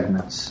into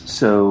segments,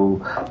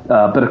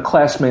 but a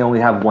class may only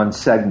have one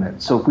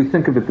segment. So if we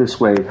think of it this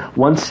way,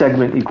 one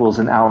segment equals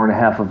an hour and a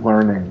half of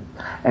learning,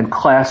 and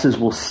classes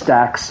will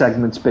stack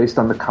segments based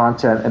on the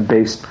content and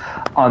based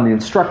on the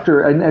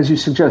instructor, and as you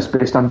suggest,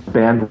 based on the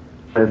bandwidth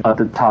of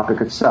the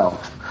topic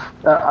itself.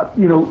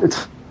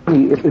 It's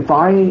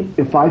funny,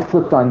 if I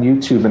flipped on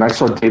YouTube and I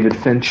saw David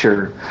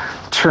Fincher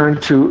turn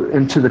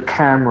into the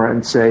camera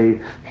and say,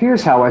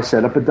 "Here's how I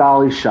set up a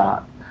dolly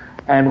shot,"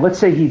 and let's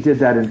say he did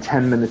that in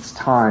 10 minutes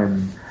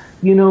time,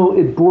 I'm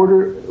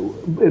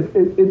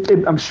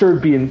sure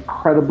it'd be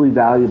incredibly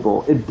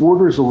valuable. It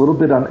borders a little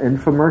bit on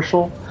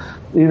infomercial,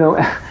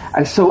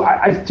 So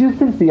I do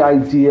think the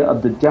idea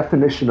of the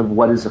definition of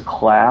what is a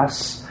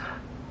class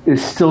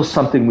is still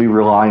something we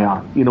rely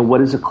on.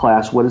 What is a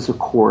class? What is a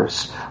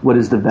course? What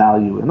is the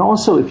value? And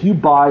also, if you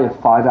buy a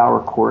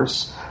 5-hour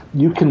course,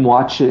 you can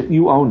watch it,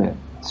 you own it.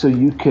 So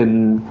you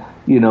can,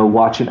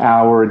 watch an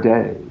hour a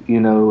day.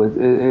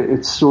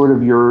 It's sort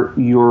of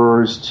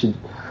yours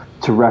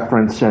to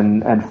reference,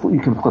 and you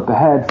can flip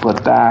ahead,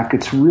 flip back.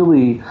 It's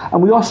really,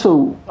 and we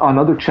also, on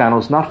other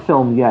channels, not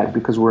film yet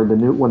because we're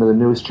one of the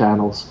newest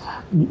channels,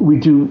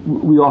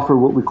 we offer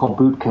what we call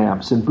boot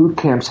camps, and boot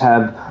camps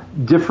have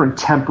different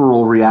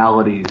temporal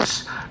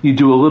realities. You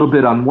do a little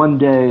bit on one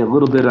day, a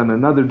little bit on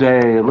another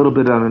day, a little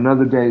bit on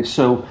another day.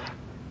 So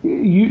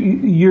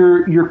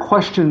your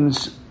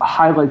questions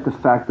highlight the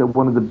fact that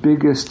one of the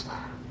biggest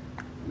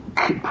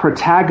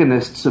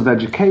protagonists of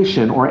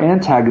education, or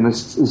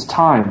antagonists, is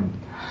time.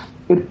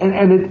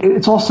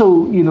 It's also,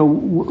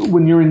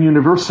 when you're in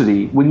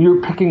university, when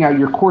you're picking out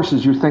your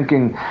courses, you're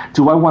thinking,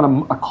 do I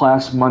want a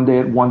class Monday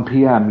at 1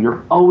 p.m.?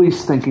 You're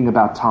always thinking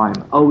about time,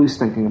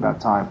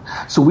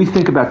 So we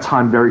think about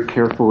time very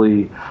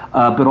carefully,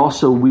 but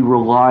also we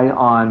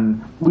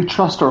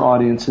trust our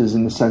audiences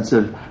in the sense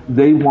of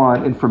they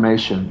want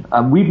information.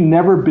 We've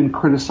never been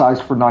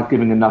criticized for not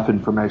giving enough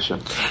information.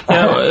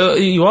 Now,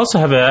 you also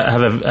have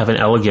an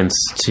elegance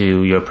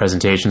to your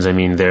presentations. I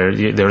mean,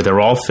 they're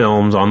all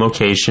filmed on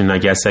location, I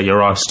guess, at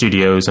your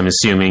studios, I'm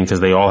assuming, because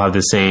they all have the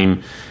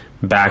same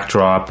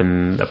backdrop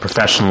and the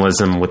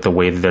professionalism with the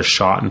way that they're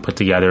shot and put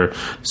together.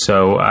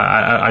 So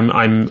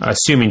I'm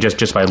assuming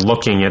just by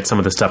looking at some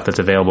of the stuff that's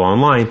available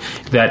online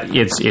that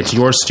it's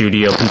your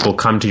studio. People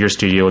come to your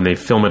studio and they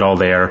film it all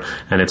there,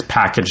 and it's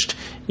packaged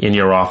in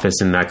your office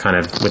in that kind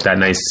of, with that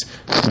nice,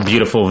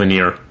 beautiful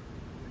veneer.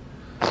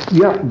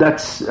 Yeah,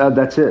 that's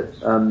it.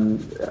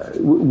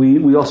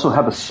 We also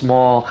have a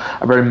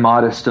very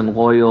modest and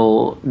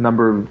loyal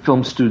number of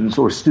film students,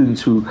 or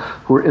students who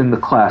are in the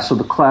class. So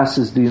the class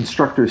is, the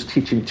instructor is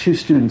teaching 2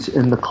 students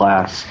in the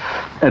class,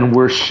 and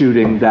we're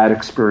shooting that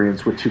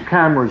experience with 2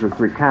 cameras or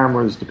 3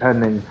 cameras,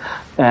 depending.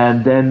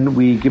 And then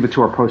we give it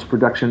to our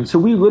post-production. So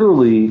we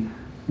literally,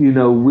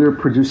 we're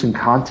producing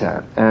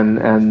content, and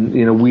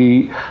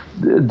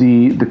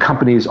the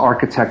company is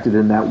architected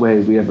in that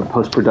way. We have a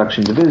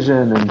post-production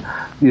division, and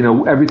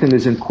everything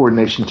is in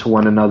coordination to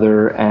one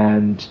another.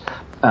 And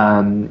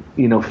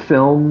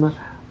film,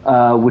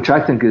 which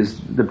I think is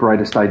the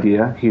brightest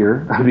idea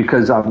here,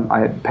 because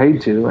I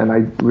paid to, and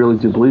I really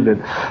do believe it.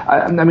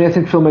 I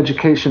think film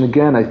education,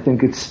 again, I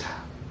think it's,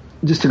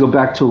 just to go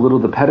back to a little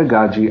of the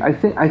pedagogy, I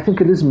think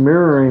it is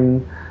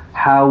mirroring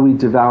how we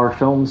devour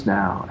films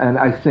now. And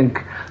I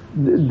think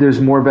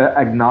there's more of an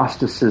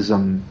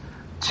agnosticism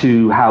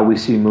to how we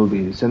see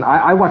movies. And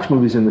I watch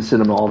movies in the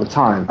cinema all the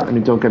time. I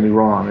mean, don't get me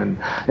wrong. And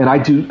I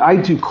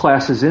do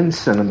classes in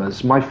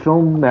cinemas. My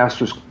film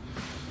master's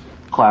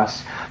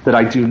class that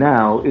I do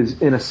now is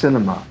in a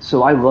cinema.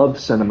 So I love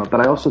cinema,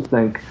 but I also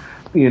think,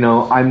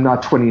 I'm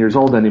not 20 years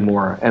old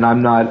anymore, and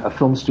I'm not a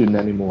film student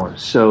anymore.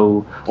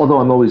 So, although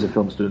I'm always a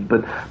film student,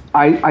 but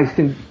I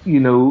think,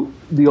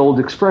 the old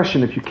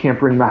expression, if you can't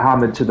bring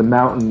Muhammad to the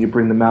mountain, you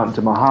bring the mountain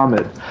to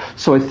Muhammad.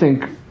 So I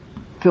think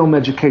film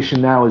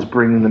education now is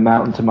bringing the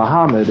mountain to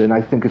Muhammad, and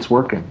I think it's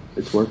working.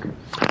 It's working.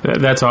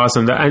 That's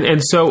awesome.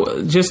 And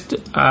so just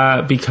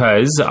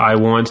because I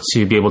want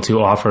to be able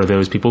to offer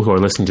those people who are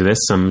listening to this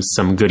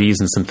some goodies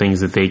and some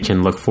things that they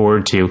can look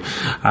forward to,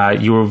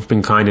 you've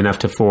been kind enough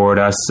to forward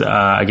us,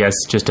 I guess,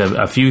 just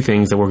a few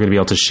things that we're going to be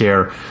able to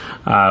share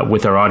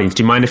with our audience.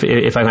 Do you mind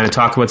if I kind of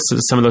talk about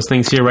some of those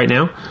things here right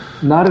now?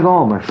 Not at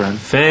all, my friend.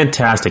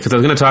 Fantastic, because I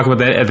was going to talk about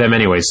them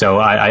anyway, so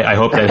I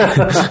hope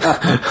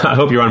that I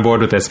hope you're on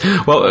board with this.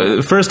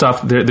 Well, first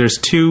off, there's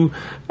 2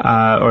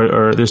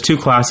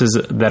 classes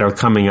that are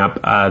coming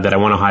up that I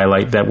want to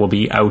highlight that will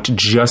be out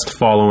just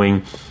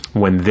following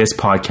when this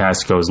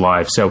podcast goes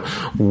live. So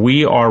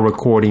we are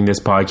recording this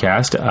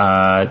podcast,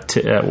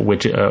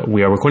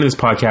 we are recording this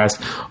podcast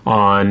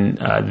on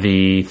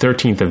the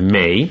 13th of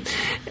May,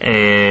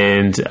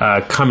 and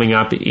coming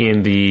up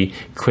in the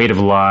Creative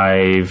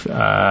Live,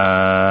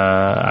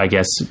 I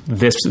guess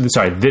this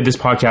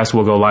podcast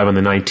will go live on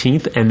the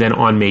 19th, and then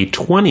on May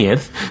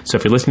 20th, so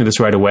if you're listening to this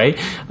right away,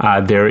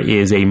 there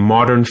is a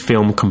modern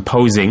film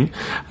composing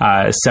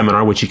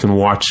seminar which you can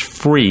watch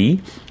free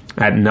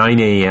at 9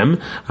 a.m.,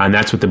 and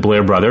that's with the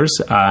Blair Brothers.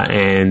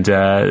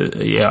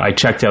 I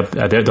checked out.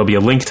 There'll be a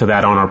link to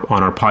that on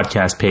our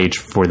podcast page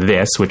for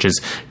this, which is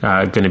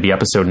going to be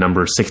episode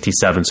number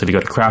 67. So if you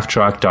go to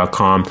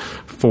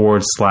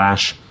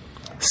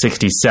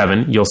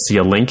crafttalk.com/67, you'll see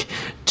a link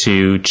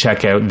to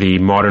check out the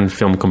modern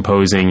film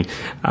composing,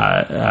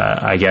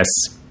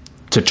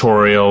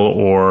 tutorial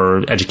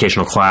or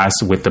educational class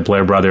with the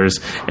Blair Brothers,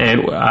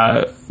 and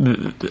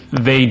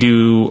they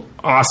do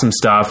awesome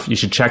stuff. You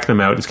should check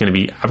them out. It's going to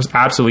be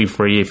absolutely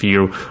free if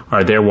you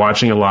are there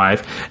watching it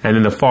live. And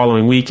then the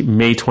following week,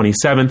 May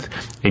 27th,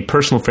 a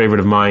personal favorite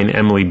of mine,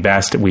 Emily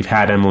Best. We've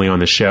had Emily on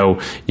the show.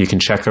 You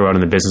can check her out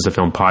on the Business of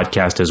Film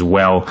podcast as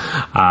well,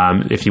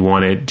 if you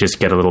want to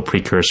just get a little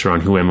precursor on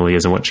who Emily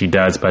is and what she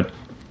does. But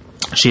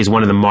she's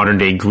one of the modern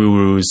day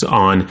gurus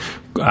on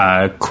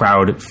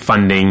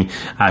crowdfunding.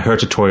 Her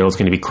tutorial is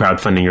going to be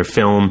crowdfunding your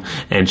film,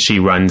 and she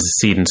runs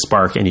Seed and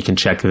Spark, and you can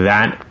check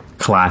that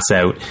class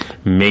out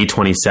May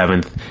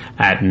 27th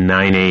at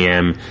 9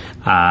 a.m.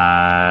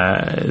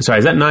 Sorry,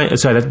 is that 9?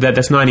 Sorry,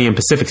 that's 9 a.m.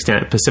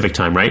 Pacific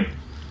time, right?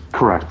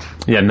 Correct.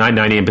 Yeah, 9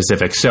 a.m.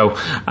 Pacific. So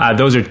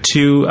those are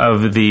two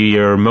of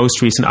your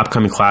most recent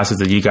upcoming classes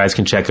that you guys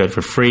can check out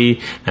for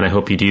free, and I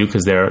hope you do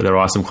because they're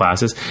awesome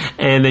classes.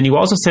 And then you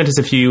also sent us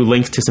a few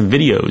links to some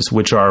videos,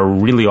 which are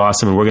really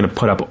awesome, and we're going to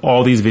put up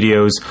all these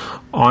videos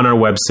on our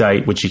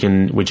website, which you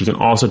can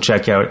also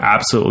check out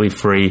absolutely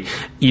free.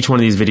 Each one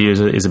of these videos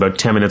is about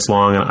 10 minutes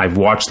long, and I've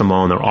watched them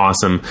all, and they're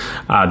awesome.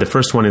 The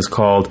first one is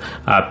called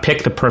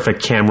Pick the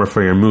Perfect Camera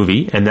for Your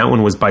Movie, and that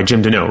one was by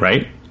Jim Deneau,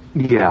 right?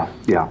 Yeah.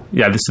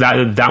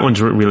 That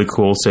one's really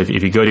cool. So if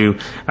you go to,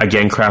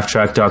 again,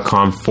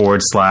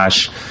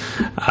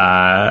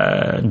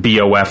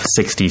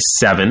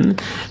 crafttrack.com/BOF67,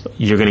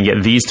 you're going to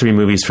get these three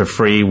movies for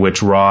free,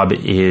 which Rob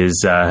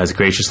has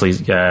graciously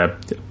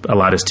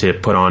allowed us to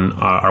put on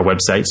our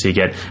website. So you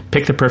get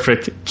Pick the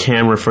Perfect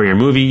Camera for Your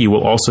Movie. You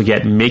will also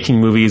get Making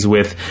Movies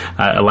with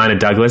Alana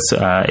Douglas,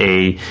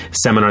 a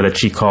seminar that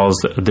she calls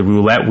the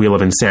Roulette Wheel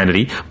of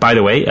Insanity. By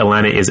the way,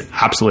 Alana is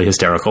absolutely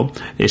hysterical.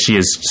 She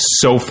is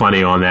so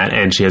funny on that,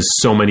 and she has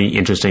so many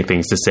interesting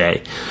things to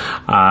say.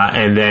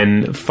 And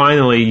then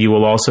finally, you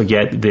will also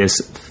get this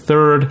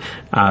third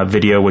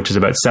video, which is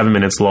about 7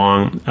 minutes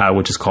long,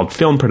 which is called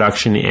Film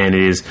Production, and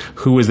it is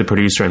who is the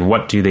producer and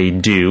what do they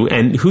do.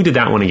 And who did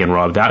that one again,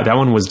 Rob? That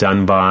one was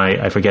done by,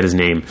 I forget his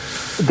name.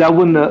 That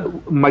one,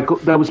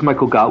 that was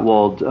Michael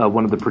Gottwald,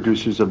 one of the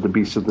producers of The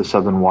Beasts of the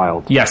Southern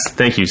Wild. Yes,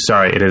 thank you.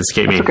 Sorry, it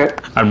escaped me. Okay.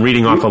 I'm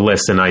reading off a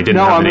list, and I didn't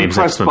have the names.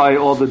 No, I'm impressed by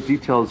all the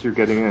details you're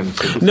getting in.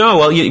 So no,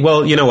 well,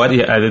 you know what?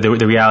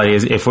 The reality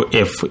is, if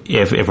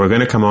we're going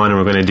to come on and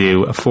we're going to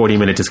do a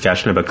 40-minute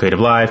discussion about Creative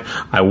Live,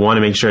 I want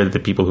to make sure that the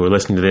people who are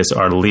listening to this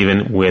are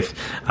leaving with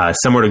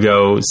somewhere to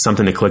go,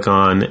 something to click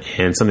on,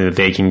 and something that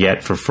they can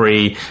get for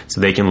free,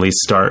 so they can at least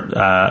start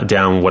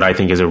down what I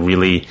think is a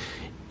really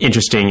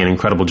interesting and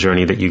incredible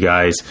journey that you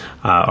guys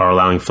are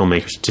allowing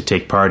filmmakers to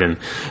take part in.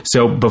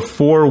 So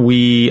before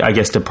we, I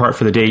guess, depart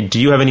for the day,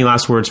 do you have any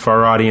last words for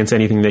our audience?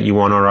 Anything that you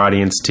want our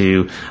audience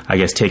to, I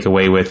guess, take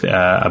away with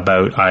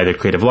about either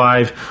Creative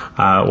Live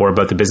or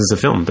about the business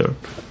of film?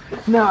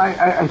 No,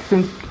 I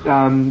think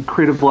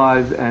Creative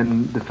Live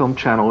and the Film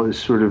Channel is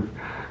sort of,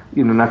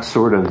 not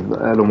sort of,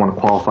 I don't want to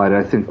qualify it.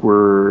 I think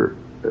we're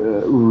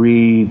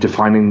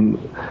redefining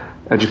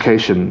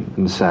education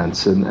in a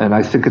sense, and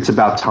I think it's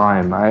about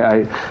time.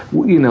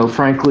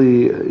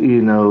 Frankly,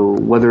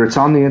 whether it's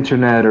on the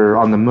internet or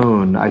on the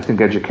moon, I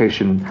think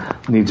education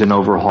needs an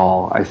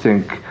overhaul. I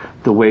think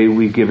the way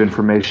we give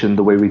information,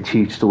 the way we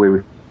teach, the way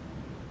we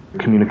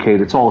communicate,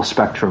 it's all a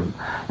spectrum.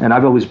 And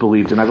I've always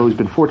believed, and I've always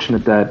been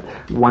fortunate that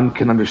one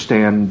can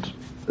understand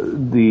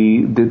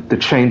the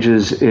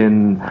changes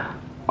in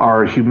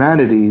our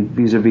humanity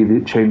vis-a-vis the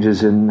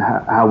changes in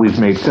how we've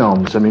made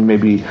films. I mean,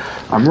 maybe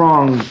I'm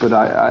wrong, but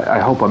I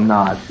hope I'm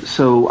not.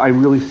 So I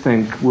really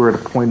think we're at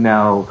a point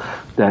now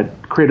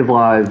that Creative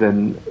Live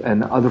and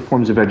other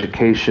forms of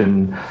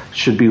education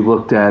should be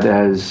looked at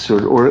as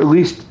or at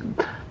least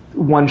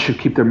one should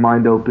keep their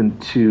mind open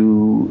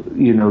to,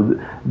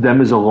 them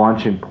as a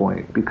launching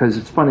point. Because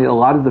it's funny, a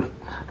lot of the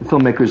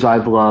filmmakers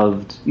I've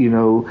loved,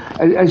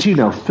 as you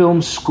know,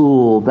 film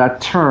school,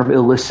 that term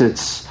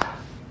elicits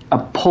a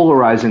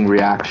polarizing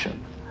reaction.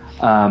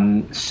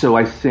 So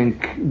I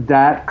think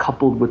that,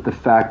 coupled with the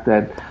fact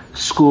that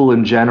school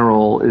in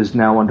general is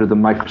now under the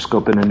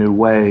microscope in a new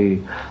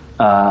way,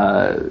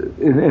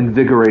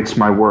 invigorates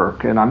my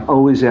work. And I'm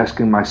always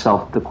asking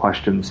myself the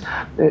questions.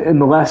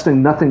 And the last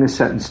thing, nothing is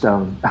set in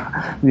stone.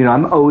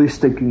 I'm always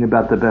thinking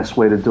about the best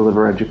way to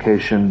deliver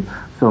education,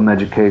 film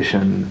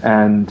education.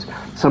 And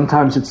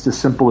sometimes it's the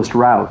simplest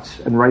route.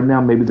 And right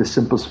now, maybe the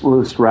simplest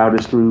route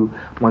is through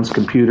one's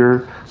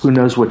computer. Who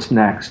knows what's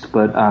next?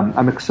 But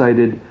I'm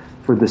excited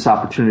for this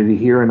opportunity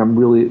here. And I'm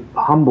really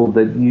humbled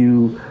that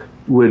you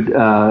would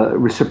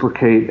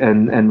reciprocate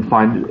and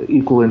find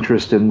equal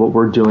interest in what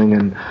we're doing,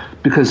 and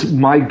because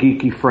my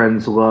geeky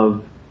friends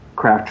love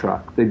Craft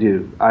Truck, they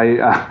do.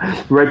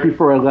 I right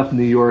before I left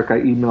New York, I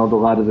emailed a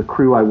lot of the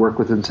crew I work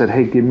with and said,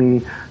 "Hey, give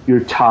me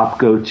your top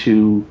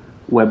go-to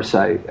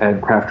website,"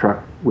 and Craft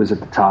Truck was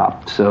at the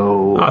top.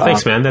 So,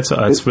 thanks, man. That's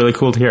really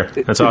cool to hear.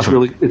 That's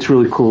awesome. It's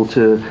really cool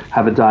to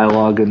have a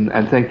dialogue, and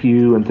thank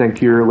you, and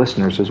thank your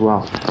listeners as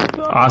well.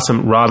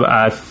 Awesome, Rob.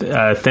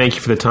 Thank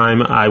you for the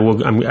time. I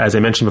will, as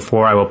I mentioned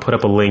before, I will put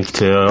up a link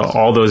to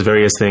all those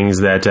various things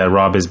that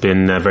Rob has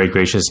been very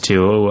gracious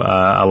to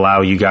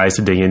allow you guys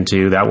to dig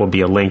into. That will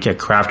be a link at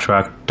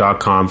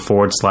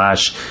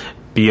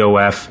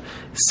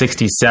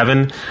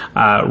crafttruck.com/BOF67.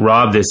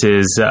 Rob, this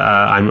is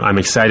I'm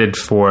excited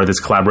for this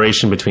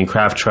collaboration between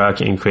Craft Truck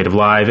and Creative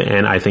Live,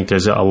 and I think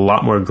there's a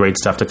lot more great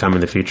stuff to come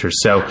in the future.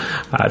 So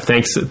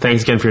thanks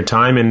again for your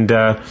time, and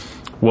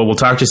we'll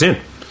talk to you soon.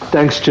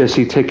 Thanks,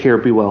 Jesse. Take care.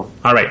 Be well.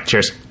 All right.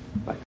 Cheers.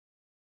 Bye.